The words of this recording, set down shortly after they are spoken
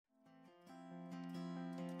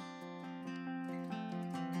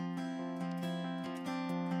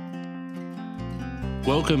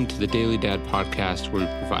Welcome to the Daily Dad Podcast, where we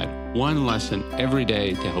provide one lesson every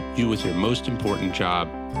day to help you with your most important job,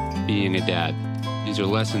 being a dad. These are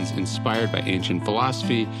lessons inspired by ancient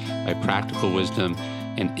philosophy, by practical wisdom,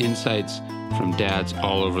 and insights from dads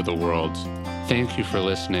all over the world. Thank you for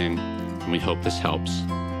listening, and we hope this helps.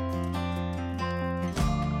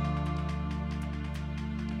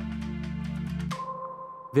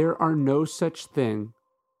 There are no such thing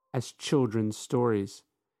as children's stories.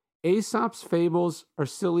 Aesop's fables are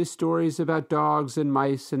silly stories about dogs and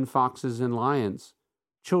mice and foxes and lions.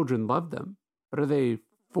 Children love them. But are they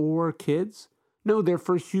for kids? No, they're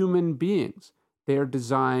for human beings. They are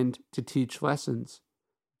designed to teach lessons.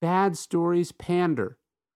 Bad stories pander.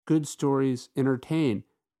 Good stories entertain.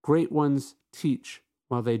 Great ones teach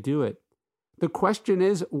while they do it. The question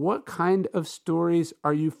is, what kind of stories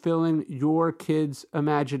are you filling your kids'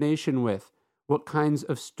 imagination with? What kinds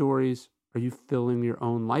of stories are you filling your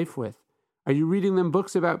own life with? Are you reading them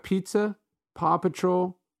books about pizza, Paw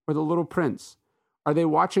Patrol, or The Little Prince? Are they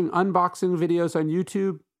watching unboxing videos on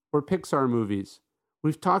YouTube or Pixar movies?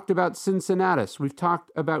 We've talked about Cincinnatus. We've talked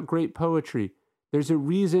about great poetry. There's a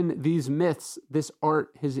reason these myths, this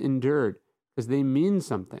art has endured, because they mean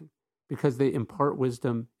something, because they impart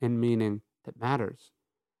wisdom and meaning that matters.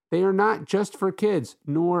 They are not just for kids,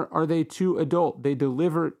 nor are they too adult. They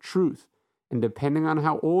deliver truth. And depending on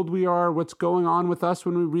how old we are, what's going on with us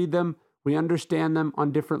when we read them, we understand them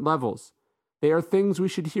on different levels. They are things we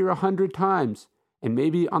should hear 100 times, and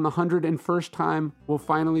maybe on the 101st time, we'll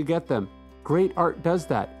finally get them. Great art does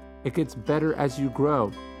that. It gets better as you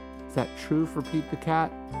grow. Is that true for Pete the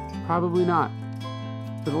Cat? Probably not.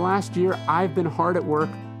 For the last year, I've been hard at work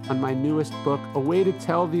on my newest book, a way to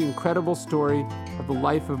tell the incredible story of the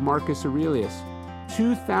life of Marcus Aurelius.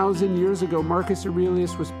 2,000 years ago, Marcus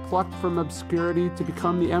Aurelius was plucked from obscurity to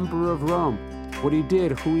become the emperor of Rome. What he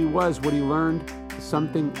did, who he was, what he learned, is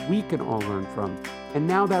something we can all learn from. And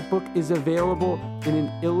now that book is available in an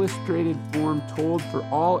illustrated form told for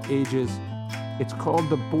all ages. It's called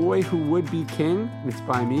The Boy Who Would Be King, and it's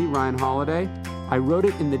by me, Ryan Holiday. I wrote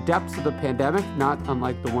it in the depths of the pandemic, not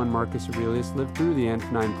unlike the one Marcus Aurelius lived through, the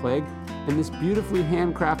Antonine Plague. And this beautifully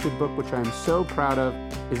handcrafted book, which I'm so proud of,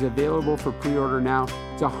 is available for pre-order now.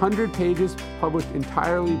 It's 100 pages, published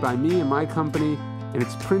entirely by me and my company, and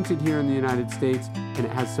it's printed here in the United States, and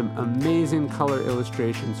it has some amazing color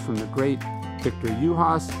illustrations from the great Victor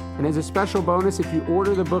Juhasz. And as a special bonus, if you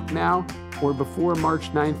order the book now or before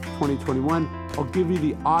March 9th, 2021, I'll give you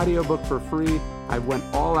the audiobook for free. I went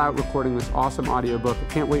all out recording this awesome audiobook. I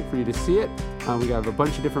can't wait for you to see it. We got a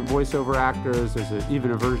bunch of different voiceover actors. There's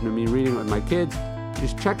even a version of me reading it with my kids.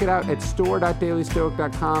 Just check it out at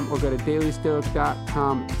store.dailystoic.com or go to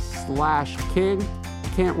dailystoic.com/king.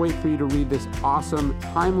 Can't wait for you to read this awesome,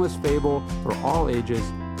 timeless fable for all ages.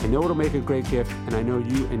 I know it'll make a great gift, and I know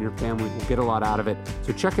you and your family will get a lot out of it.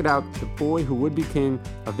 So check it out, The Boy Who Would Be King,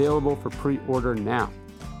 available for pre-order now.